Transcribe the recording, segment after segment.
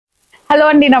Hello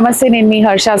అండి, నమస్తే. నేను మీ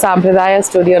హర్ష సాంప్రదాయ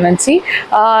స్టూడియో నుంచి.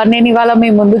 నేను ఇవాళ మీ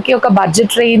ముందుకి ఒక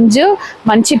బడ్జెట్ రేంజ్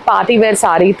మంచి పార్టీ వేర్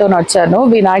సారీతో వచ్చాను.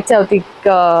 వినాయక చవితి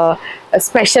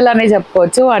స్పెషల్ అనే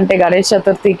చెప్పుకోవచ్చు. అంటే గణేష్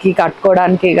చతుర్థికి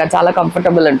కట్టుకోవడానికి ఇక చాలా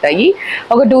కంఫర్టబుల్ ఉంటాయి.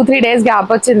 ఒక 2-3 డేస్ గ్యాప్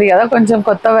వచ్చింది కదా, కొంచెం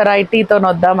కొత్త వెరైటీతో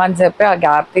వద్దామని చెప్పి ఆ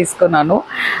గ్యాప్ తీసుకున్నాను.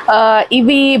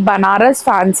 ఇవి బనారస్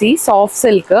ఫ్యాన్సీ సాఫ్ట్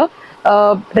సిల్క్.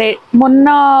 మొన్న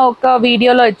ఒక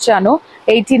వీడియోలో ఇచ్చాను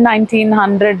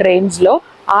 1800-1900 రేంజ్లో.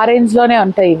 ఆ రేంజ్లోనే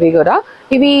ఉంటాయి ఇవి కూడా.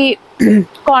 ఇవి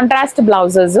కాంట్రాస్ట్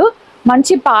బ్లౌజెస్,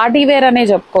 మంచి పార్టీ వేర్ అనే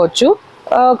చెప్పుకోవచ్చు.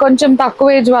 కొంచెం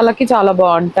తక్కువ ఏజ్ వాళ్ళకి చాలా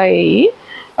బాగుంటాయి.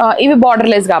 ఇవి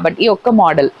బార్డర్లెస్ కాబట్టి ఈ ఒక్క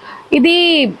మోడల్. ఇది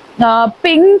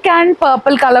pink and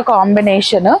purple colour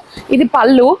combination. ఇది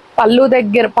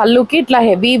పళ్ళుకి ఇట్లా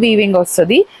హెవీ వీవింగ్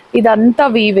వస్తుంది. ఇదంతా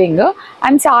వీవింగ్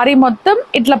అండ్ సారీ మొత్తం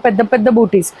ఇట్లా పెద్ద పెద్ద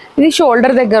బూటీస్. ఇది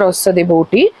షోల్డర్ దగ్గర వస్తుంది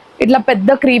బూటీ, ఇట్లా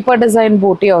పెద్ద క్రీపర్ డిజైన్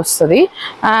బూటీ వస్తుంది.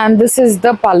 అండ్ దిస్ ఇస్ ద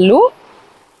పల్లు.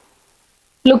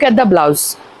 Look at the blouse,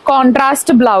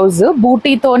 contrast blouse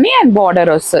బూటీతోని and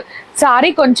border వస్తుంది. సారీ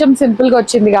కొంచెం సింపుల్గా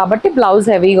వచ్చింది కాబట్టి బ్లౌజ్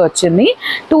హెవీగా వచ్చింది.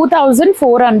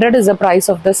 2400 is the price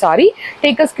of the saree.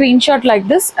 Take a screenshot like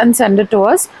this and send it to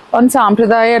us on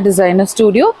Sampradaya Designer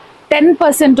Studio.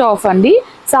 10% of అండి.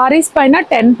 సారీస్ పైన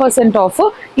 10% of.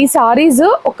 ఈ సారీస్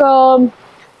ఒక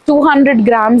 200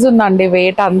 grams ఉందండి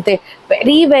వెయిట్, అంతే.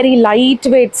 Very very light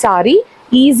weight sorry,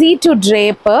 easy to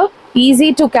drape, easy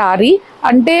to carry.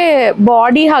 అంటే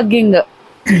body hugging.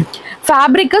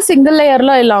 Fabric single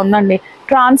లేయర్లో ఇలా ఉందండి,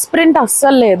 ట్రాన్స్పరెంట్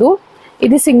అస్సలు లేదు.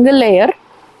 ఇది single layer.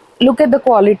 Look at the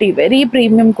quality, very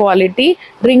premium quality,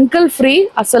 wrinkle free,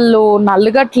 అసలు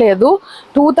నల్లగట్లేదు.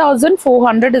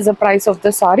 2400 is the price of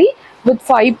the saree with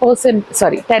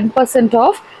 10%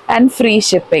 off and free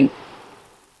shipping.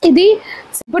 ఇది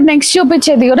ఇప్పుడు నెక్స్ట్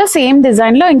చూపించేది కూడా సేమ్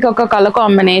డిజైన్ లో ఇంకొక colour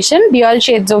combination. Dual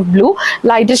shades of blue,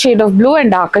 lighter shade of blue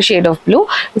and darker shade of blue.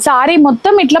 Sorry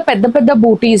మొత్తం ఇట్లా పెద్ద పెద్ద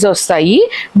బూటీస్ వస్తాయి.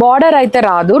 బార్డర్ అయితే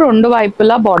రాదు, రెండు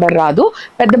వైపులా బార్డర్ రాదు,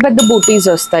 పెద్ద పెద్ద బూటీస్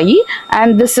వస్తాయి.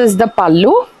 అండ్ దిస్ ఇస్ ద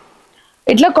పల్లు.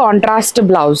 ఇట్లా కాంట్రాస్ట్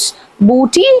బ్లౌజ్,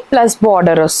 బూటీ ప్లస్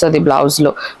బార్డర్ వస్తుంది బ్లౌజ్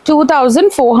లో.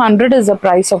 2400 is the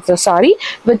price of the saree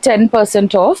with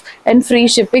 10% off and free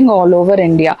shipping all over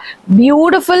India.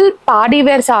 Beautiful party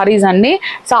wear saris అండి.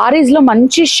 సారీస్ లో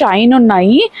మంచి షైన్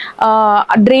ఉన్నాయి,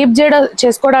 డ్రేప్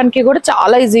చేసుకోవడానికి కూడా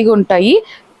చాలా ఈజీగా ఉంటాయి.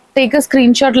 Take a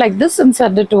screenshot like this and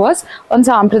send it to us on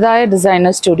Sampradaya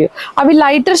Designer Studio. అవి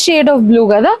లైటర్ షేడ్ ఆఫ్ బ్లూ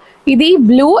కదా, ఇది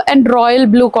blue and royal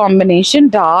blue combination,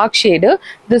 dark shade.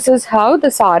 This is how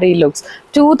the sorry looks.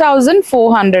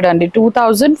 2400 అండి,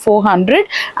 2400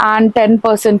 and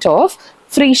 10% of.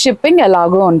 Free shipping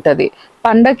ఎలాగో ఉంటుంది.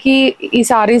 పండగకి ఈ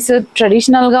సారీస్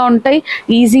ట్రెడిషనల్గా ఉంటాయి,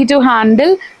 ఈజీ టు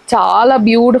హ్యాండిల్, చాలా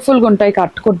బ్యూటిఫుల్గా ఉంటాయి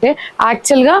కట్టుకుంటే.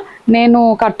 యాక్చువల్గా నేను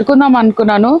కట్టుకుందాం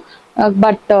అనుకున్నాను,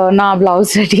 బట్ నా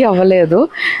బ్లౌజ్ రెడీ అవ్వలేదు.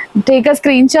 Take a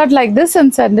screen shot like this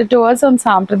and send it to us on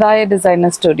Sampradaya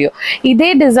Designer Studio. ఇదే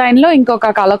డిజైన్లో ఇంకొక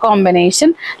colour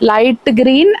combination, light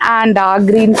green and dark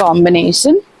green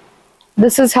combination.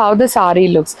 This is how the sorry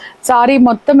looks. Sorry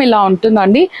మొత్తం ఇలా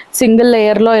ఉంటుందండి, single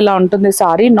లేయర్లో ఇలా ఉంటుంది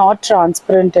sorry, not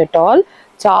transparent at all.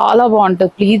 చాలా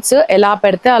బాగుంటుంది. ప్లీట్స్ ఎలా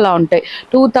పెడితే అలా ఉంటాయి.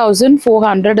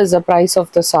 2400 is the price of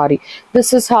the saree. This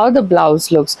is how the blouse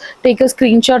looks. Take a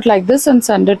screenshot like this and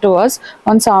send it to us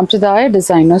on Sampradaya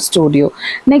Designer Studio.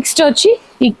 Next వచ్చి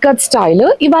ikat style.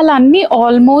 ఇవాళ అన్ని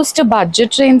almost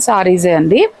budget range సారీసే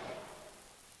అండి.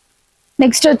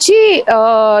 Next వచ్చి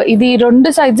ఇది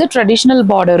 2 sides traditional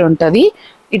border ఉంటుంది.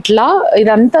 ఇట్లా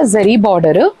ఇదంతా zari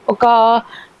border, ఒక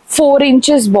 4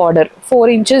 inches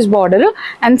బార్డర్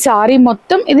అండ్ సారీ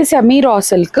మొత్తం ఇది సెమీ రా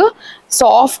సిల్క్.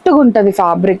 సాఫ్ట్గా ఉంటుంది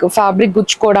ఫ్యాబ్రిక్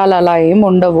గుచ్చుకోవడాలు అలా ఏమి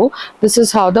ఉండవు. This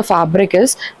is how the fabric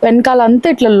is. వెనకాలంతా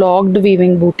ఇట్లా లాక్డ్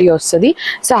వీవింగ్ బూటీ వస్తుంది.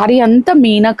 సారీ అంతా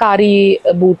మీనకారీ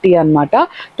బూటీ అనమాట.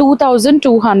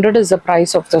 2200 is the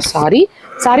price of the saree.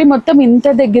 Sorry మొత్తం ఇంత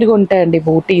దగ్గరగా ఉంటాయండి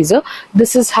బూటీస్.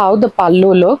 దిస్ ఇస్ హౌ ద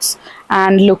పల్లు looks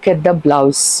and look at the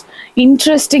blouse.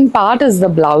 Interesting part is the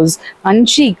blouse.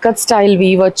 మంచి ఇక్కత్ స్టైల్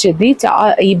వీవ్ వచ్చింది.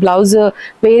 ఈ బ్లౌజ్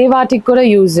వేరే వాటికి కూడా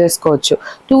యూజ్ చేసుకోవచ్చు.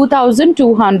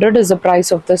 2200 is the price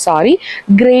of the saree.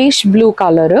 Greyish blue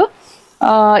colour.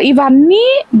 ఇవన్నీ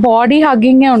బాడీ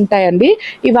హగ్గింగే ఉంటాయండి,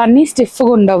 ఇవన్నీ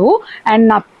స్టిఫ్గా ఉండవు. And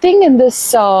nothing in this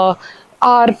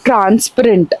are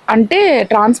transparent, అంటే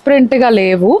ట్రాన్స్పరెంట్గా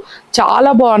లేవు.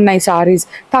 చాలా బాగున్నాయి సారీస్.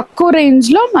 తక్కువ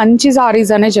రేంజ్లో మంచి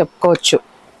సారీస్ అనే చెప్పుకోవచ్చు.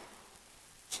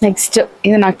 నెక్స్ట్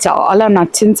ఇది నాకు చాలా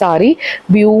నచ్చిన సారీ,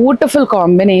 బ్యూటిఫుల్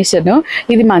కాంబినేషన్.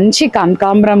 ఇది మంచి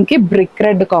కనకాంబరంకి బ్రిక్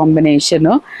రెడ్ కాంబినేషన్.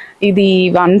 ఇది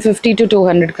 150 to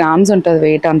 200 grams ఉంటుంది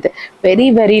వెయిట్, అంతే. Very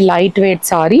very light weight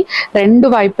sorry. రెండు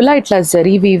వైపులా ఇట్లా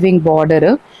జరీ వీవింగ్ బార్డర్,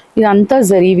 ఇదంతా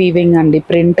జరీ వీవింగ్ అండి,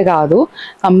 ప్రింట్ కాదు,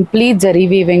 కంప్లీట్ జరీ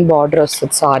వీవింగ్ బార్డర్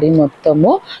వస్తుంది సారీ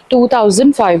మొత్తము.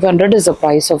 2500 is the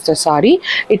price of the sorry.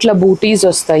 ఇట్లా బూటీస్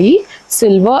వస్తాయి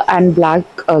silver and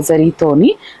black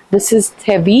జరీతోని. This is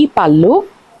heavy పల్లు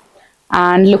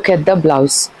and look at the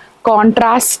blouse.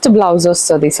 Contrast blouse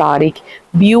వస్తుంది సారీకి.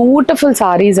 బ్యూటిఫుల్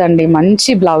సారీస్ అండి,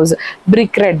 మంచి blouse,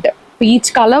 brick red, peach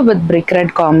color with brick red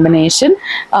combination.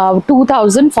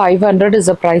 2500 is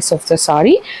the price of the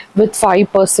saree with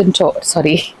 5%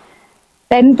 sorry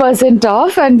 10%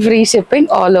 off and free shipping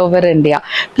all over India.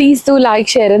 Please do like,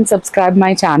 share and subscribe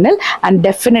my channel and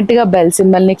definitely bell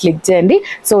symbol ni click cheyandi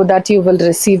so that you will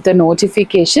receive the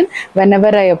notification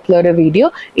whenever I upload a video.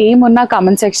 Emunna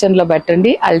comment section lo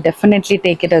bettandi, I'll definitely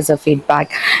take it as a feedback.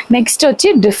 Next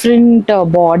vachi different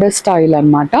border style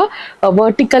anamata,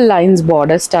 vertical lines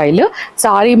border style.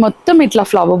 Saree mottam itla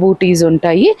flower booties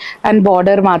untayi and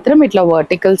border matram itla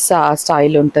vertical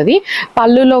style untadi.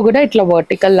 Pallu lo kuda itla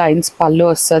vertical lines pallu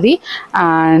వస్తుంది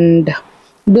and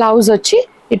blouse వచ్చి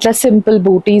ఇట్లా simple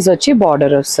బూటీస్ వచ్చి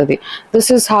border వస్తుంది. This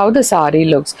is how the sorry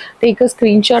looks. Take a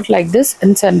screen shot like this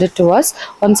and send it to us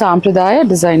on Sampradaya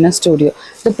Designer Studio.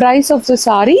 The price of the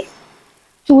saree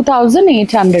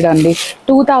 2800 అండి.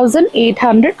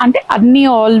 2800 అంటే అన్ని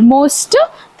almost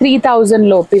 3000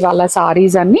 లోపు వాళ్ళ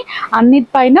సారీస్ అన్ని.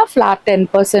 అన్నిటిపైన ఫ్లాట్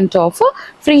 10% ఆఫ్,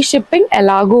 ఫ్రీ షిప్పింగ్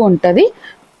ఎలాగూ ఉంటుంది.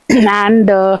 and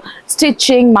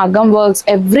stitching, magam works,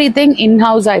 everything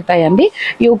in-house aitayandi.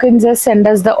 You can just send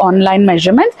us the online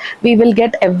measurements. We will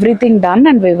get everything done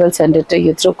and we will send it to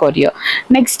you through courier.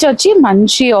 Next vachi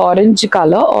manchi orange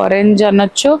color, orange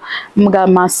anachu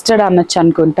mustard anachu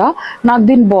anukunta. నాకు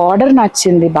దీని border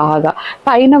నచ్చింది బాగా.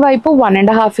 పైన వైపు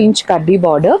 1.5 inch కడ్డీ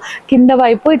border, కింద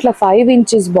వైపు ఇట్లా 5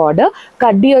 inches బార్డర్,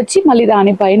 కడ్డీ వచ్చి మళ్ళీ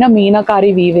దానిపైన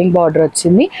మీనాకారి వీవింగ్ బార్డర్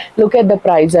వచ్చింది. లుక్ ఎట్ ద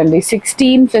ప్రైస్ అండి,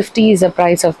 1650 is the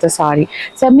price of the saree.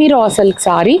 Semi raw silk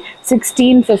saree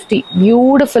 1650.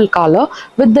 Beautiful color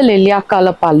with the lilac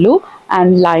color pallu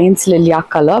and lines lilac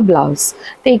color blouse.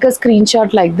 Take a screenshot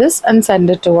like this and send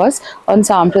it to us on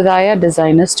Sampradaya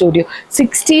Designer Studio.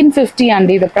 1650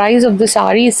 andi. The price of the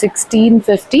saree is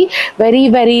 1650. Very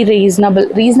very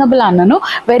reasonable annanu.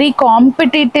 Very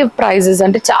competitive prices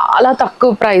ante chaala takku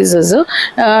prices.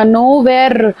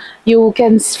 Nowhere you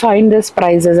can find this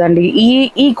prices andi.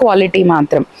 E quality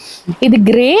matram. ఇది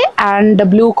grey and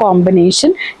blue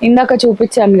combination. ఇందాక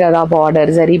చూపించాను కదా border,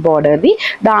 zari border the,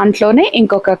 దాంట్లోనే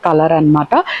ఇంకొక colour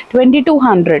అన్నమాట.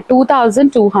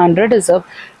 2200 is the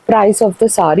price of the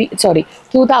saree. Sorry,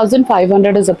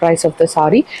 2500 is the price of the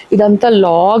saree. ఇదంతా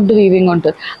logged weaving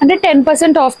ఉంటుంది. అంటే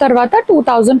 10% ఆఫ్ తర్వాత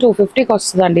 2250కి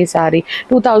వస్తుందండి sorry.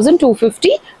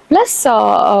 2250 plus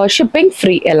shipping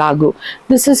free elagu.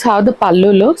 This is how the pallu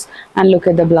looks and look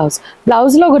at the blouse.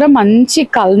 Blouse lo kuda manchi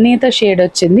kalneeta shade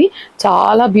ochindi,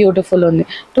 chaala beautiful undi.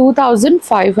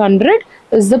 2500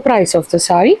 is the price of the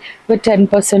saree with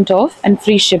 10% off and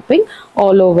free shipping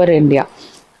all over India.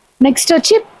 Next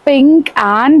vachi pink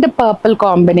and purple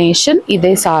combination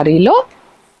ide saree lo.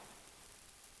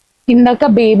 Indaka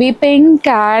baby pink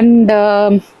and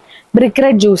brick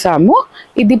red చూసాము.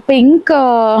 ఇది pink,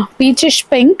 peachish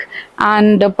pink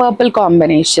and purple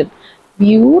combination.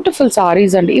 Beautiful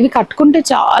saris అండి, ఇవి కట్టుకుంటే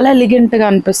చాలా ఎలిగెంట్గా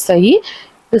అనిపిస్తాయి.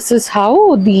 This is how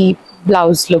the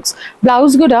blouse looks.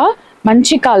 Blouse కూడా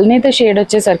మంచి కల్నేత shade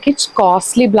వచ్చేసరికి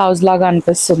కాస్ట్లీ బ్లౌజ్ లాగా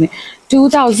అనిపిస్తుంది.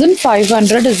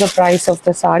 2500 is the price of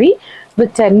the saree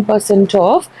with 10%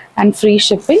 off and free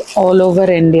shipping all over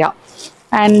India.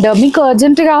 And మీకు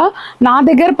అర్జెంటుగా నా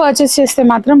దగ్గర పర్చేస్ చేస్తే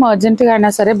మాత్రం అర్జెంటుగా అయినా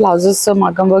సరే బ్లౌజెస్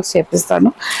మగ్గం వర్క్స్ చేపిస్తాను.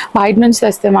 బయట నుంచి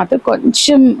తెస్తే మాత్రం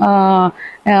కొంచెం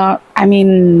ఐ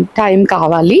మీన్ టైం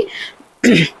కావాలి.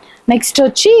 నెక్స్ట్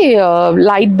వచ్చి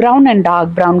light brown and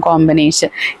dark brown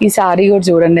combination. ఈ సారీ కూడా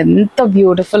చూడండి ఎంత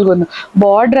బ్యూటిఫుల్గా ఉందో.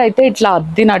 బార్డర్ అయితే ఇట్లా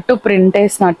అద్దినట్టు ప్రింట్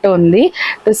వేసినట్టు ఉంది.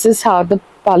 దిస్ ఇస్ హౌ ద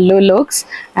పల్లు లుక్స్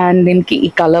అండ్ దీనికి ఈ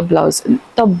కలర్ బ్లౌజ్.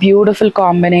 ఎంత బ్యూటిఫుల్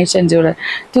కాంబినేషన్ చూడండి.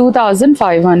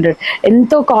 2500.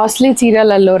 ఎంతో కాస్ట్లీ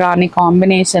చీరలలో రాని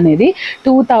కాంబినేషన్ ఇది.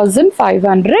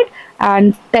 2500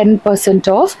 and 10%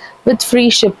 off with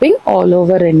free shipping all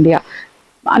over India.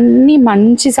 అన్ని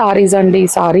మంచి సారీస్ అండి.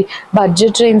 ఈ సారీ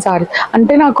బడ్జెట్ రేంజ్ సారీస్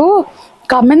అంటే నాకు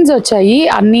కమెంట్స్ వచ్చాయి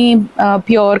అన్నీ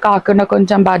ప్యూర్ కాకుండా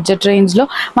కొంచెం బడ్జెట్ రేంజ్లో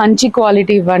మంచి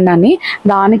క్వాలిటీ ఇవ్వండి అని.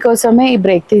 దానికోసమే ఈ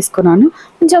బ్రేక్ తీసుకున్నాను.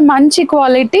 కొంచెం మంచి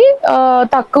క్వాలిటీ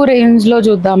తక్కువ రేంజ్లో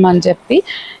చూద్దామని చెప్పి.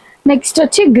 నెక్స్ట్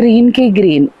వచ్చి గ్రీన్కి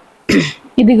గ్రీన్.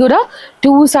 ఇది కూడా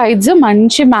 2 sides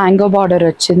మంచి మ్యాంగో బార్డర్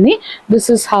వచ్చింది. This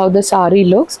is how the sorry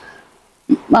looks.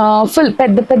 Full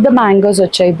పెద్ద పెద్ద మ్యాంగోస్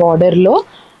వచ్చాయి బార్డర్లో.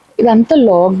 ఇదంతా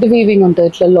లాక్డ్ వీవింగ్ ఉంటుంది,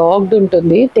 ఇట్లా లాక్డ్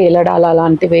ఉంటుంది, తేలడాలు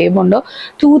అలాంటివి ఏముండవు.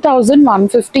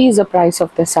 2150 is the price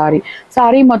of the sorry.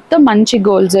 Sorry మొత్తం మంచి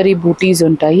గోల్డ్ జరీ బూటీస్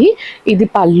ఉంటాయి. ఇది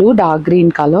పళ్ళు dark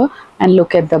green colour and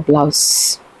look at the blouse.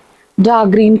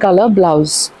 Dark green colour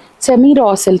blouse, semi raw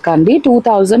silk అండి.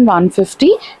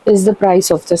 2150 is the price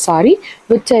of the saree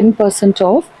with 10%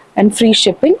 off and free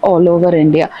shipping all over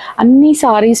India. అన్ని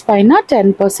సారీస్ పైన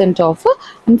 10% of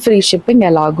and free shipping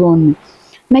ఎలాగో ఉంది.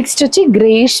 Next వచ్చి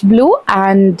greyish blue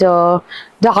and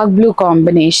dark blue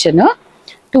combination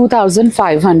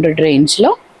 2500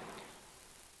 రేంజ్లో.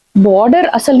 Border,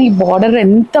 అసలు ఈ border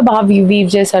ఎంత బాగా వీవ్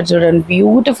చేశారు చూడండి,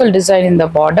 beautiful design in the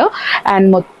border and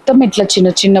మొత్తం ఇట్లా చిన్న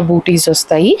చిన్న బూటీస్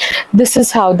వస్తాయి. దిస్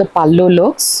ఇస్ హౌ ద పల్లు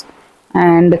looks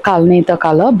and Kalnita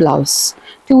color blouse.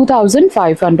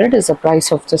 2500 is the price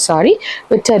of the saree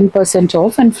with 10%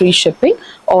 off and free shipping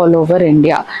all over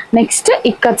India. Next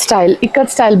ikat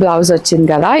style blouse వచ్చింది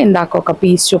కదా, ఇందాక ఒక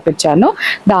పీస్ చూపించాను,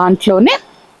 దాంట్లోనే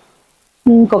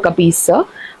ఇంకొక పీస్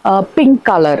పింక్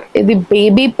కలర్, ఇది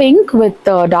baby pink with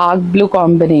dark blue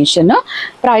combination.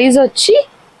 Price వచ్చి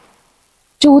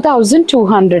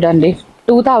 2200 అండి,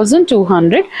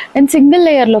 2200. నేను సింగిల్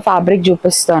లేయర్లో ఫ్యాబ్రిక్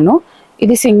చూపిస్తాను.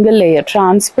 ఇది సింగిల్ లేయర్,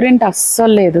 ట్రాన్స్పరెంట్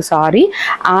అస్సలు లేదు sorry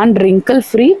and wrinkle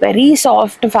free, very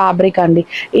soft fabric అండి.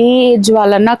 ఏ ఏజ్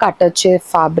వాళ్ళన్నా కట్టొచ్చే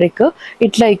ఫ్యాబ్రిక్.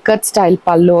 ఇట్లా ఇక్కత్ స్టైల్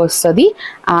పళ్ళు వస్తుంది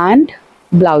అండ్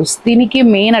బ్లౌజ్, దీనికి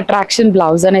మెయిన్ అట్రాక్షన్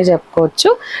బ్లౌజ్ అనే చెప్పుకోవచ్చు.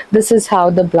 This is how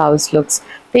the blouse looks.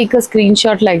 Take a screen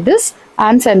shot like this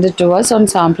and send it to us on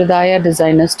Sampradaya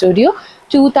Designer Studio.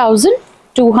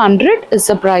 2200 is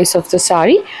the price of the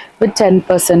saree with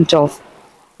 10% off.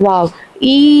 Wow,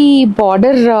 ఈ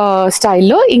border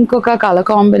స్టైల్లో ఇంకొక colour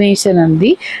combination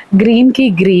ఉంది, గ్రీన్కి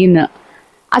green.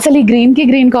 అసలు ఈ గ్రీన్కి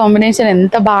green combination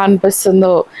ఎంత బాగా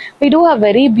అనిపిస్తుందో. We do have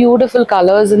very beautiful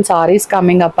colours and saris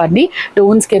coming up అండి.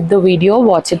 Don't skip the video,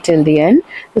 watch it till the end.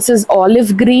 This is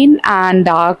olive green and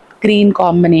dark green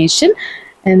combination.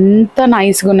 ఎంత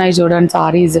నైస్గా ఉన్నాయి చూడండి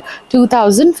saris.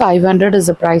 2500 is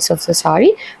the price of the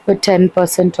saree with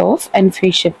 10% off and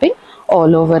free shipping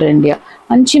all over India.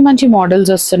 మంచి మంచి models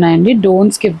వస్తున్నాయండి,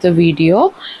 don't skip the video.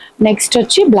 Next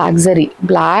వచ్చి black zari,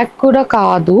 black కూడా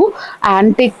కాదు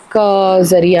యాంటిక్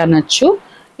జరీ అనొచ్చు.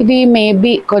 ఇది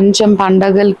మేబీ కొంచెం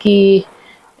పండగలకి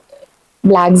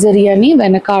బ్లాక్ జరీ అని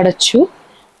వెనకాడచ్చు.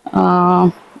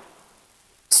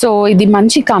 సో ఇది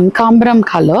మంచి కనకాంబరం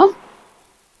కలర్,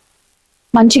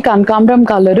 మంచి కనకాంబరం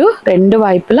కలరు, రెండు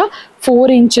వైపులా 4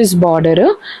 inches బార్డర్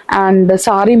అండ్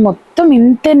సారీ మొత్తం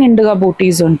ఇంతే నిండుగా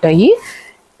బూటీస్ ఉంటాయి.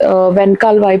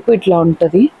 వెనకాల వైపు ఇట్లా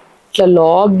ఉంటుంది, ఇట్లా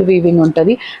లాక్డ్ వీవింగ్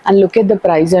ఉంటుంది. And look at the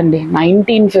price అండి,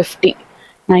 1950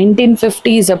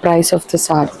 is the price of the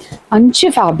sorry. మంచి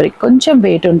ఫ్యాబ్రిక్, కొంచెం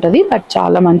వెయిట్ ఉంటుంది బట్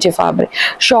చాలా మంచి ఫ్యాబ్రిక్.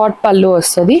 షార్ట్ పళ్ళు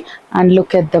వస్తుంది and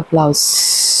look at the blouse.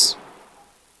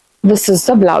 This is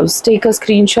the blouse. Take a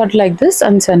screenshot like this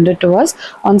and send it to us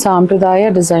on Sampradaya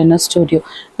Designer Studio.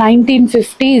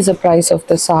 1950 is the price of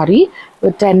the saree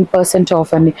with 10% off.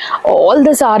 And all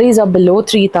the sarees are below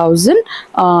 3000.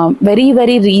 Very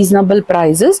very reasonable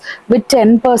prices with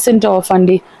 10% off. And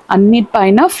annit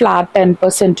paina flat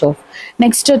 10% off.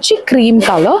 Next వచ్చి cream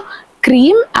color,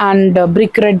 cream and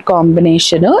brick red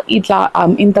combination. Itla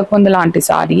intakundu lanti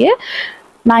saree.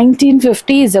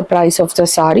 1950 is the price of the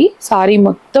saree. Sorry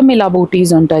మొత్తం ఇలా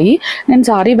బూటీస్ ఉంటాయి. నేను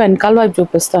sorry వెనకాల వైపు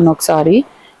చూపిస్తాను ఒకసారి.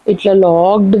 ఇట్లా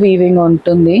లాక్డ్ వీవింగ్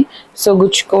ఉంటుంది, సో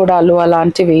గుచ్చుకోవడాలు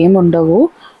అలాంటివి ఏమి ఉండవు.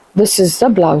 This is the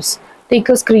blouse.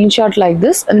 Take a screen shot like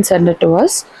this and send it to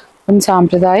us on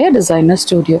Sampradaya Designer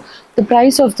Studio. The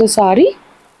price of the saree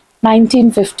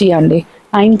 1950 అండి.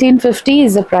 1950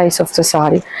 is the price of the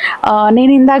saree.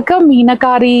 నేను ఇందాక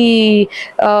meenakari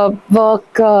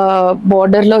work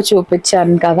బోర్డర్లో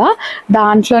చూపించాను కదా,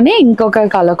 దాంట్లోనే ఇంకొక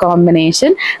colour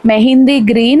combination mehndi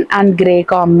green and grey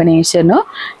combination.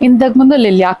 ఇంతకుముందు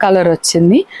లిలియా colour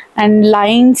వచ్చింది అండ్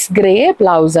లైన్స్ గ్రే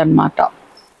బ్లౌజ్ అనమాట.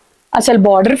 అసలు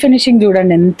బార్డర్ ఫినిషింగ్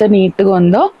చూడండి ఎంత నీట్గా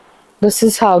ఉందో. This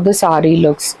is how the sorry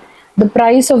looks. The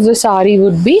price of the sorry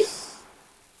would be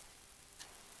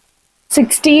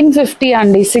 1650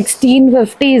 అండి.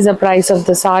 1650 is the price of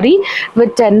the saree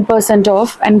with 10%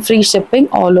 off and free shipping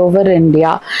all over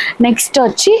India. Next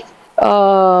వచ్చి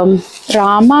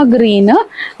Rama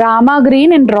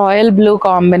green and royal blue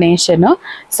combination.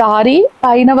 Sorry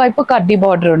పైన వైపు కడ్డీ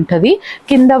border ఉంటుంది,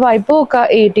 కింద వైపు ఒక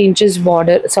 8 inches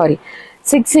border, sorry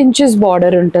 6 inches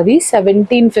border ఉంటుంది.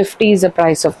 1750 is the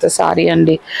price of the saree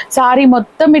అండి. సారీ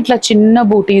మొత్తం ఇట్లా చిన్న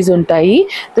బూటీస్ ఉంటాయి.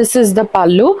 దిస్ ఇస్ ద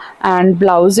పళ్ళు అండ్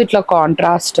బ్లౌజ్ ఇట్లా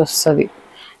కాంట్రాస్ట్ వస్తుంది.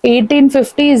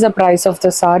 1850 is the price of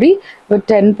the saree with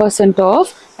 10% off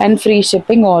and free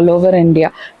shipping all over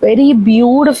India. Very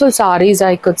beautiful sarees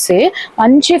I could say.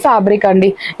 మంచి fabric అండి.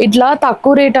 ఇట్లా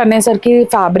తక్కువ రేట్ అనేసరికి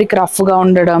ఫ్యాబ్రిక్ రఫ్గా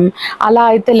ఉండడం అలా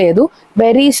అయితే లేదు.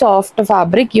 Very soft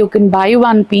fabric. You can buy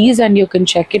one piece and you can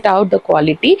check it out the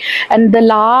quality. And the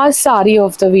last sorry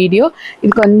of the video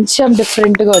ఇది కొంచెం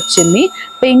డిఫరెంట్గా వచ్చింది.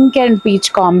 Pink and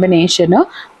peach combination.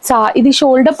 ఇది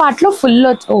షోల్డర్ పార్ట్లో ఫుల్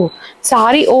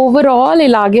సారీ ఓవరాల్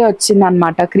ఇలాగే వచ్చింది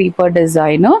అనమాట. Creeper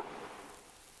design.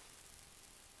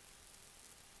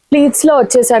 ప్లీట్స్లో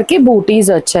వచ్చేసరికి బూటీస్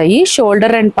వచ్చాయి.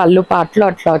 షోల్డర్ అండ్ పళ్ళు పార్ట్లో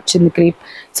అట్లా వచ్చింది క్రీప్.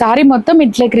 సారీ మొత్తం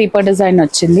ఇట్లే క్రీపర్ డిజైన్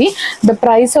వచ్చింది. The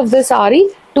price of the sorry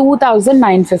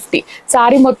 2950.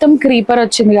 Sorry మొత్తం క్రీపర్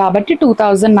వచ్చింది కాబట్టి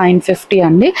 2950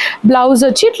 అండి. బ్లౌజ్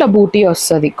వచ్చి ఇట్లా బూటీ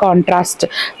వస్తుంది కాంట్రాస్ట్.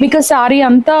 బికాస్ సారీ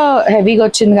అంతా హెవీగా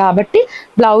వచ్చింది కాబట్టి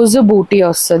బ్లౌజ్ బూటీ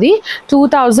వస్తుంది.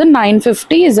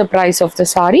 2950 is the price of the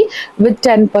saree with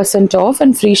 10% off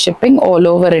and free shipping all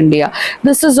over India.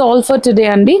 This is all for today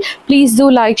అండి. Please do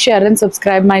like, share and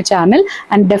subscribe my channel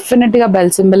and definitely a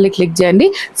bell symbol ని click చేయండి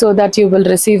so that you will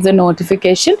receive the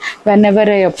notification whenever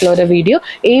I upload a video.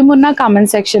 ఏమున్నా comment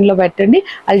section లో పెట్టండి.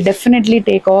 I'll definitely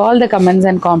take all the comments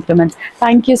and compliments.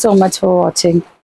 Thank you so much for watching.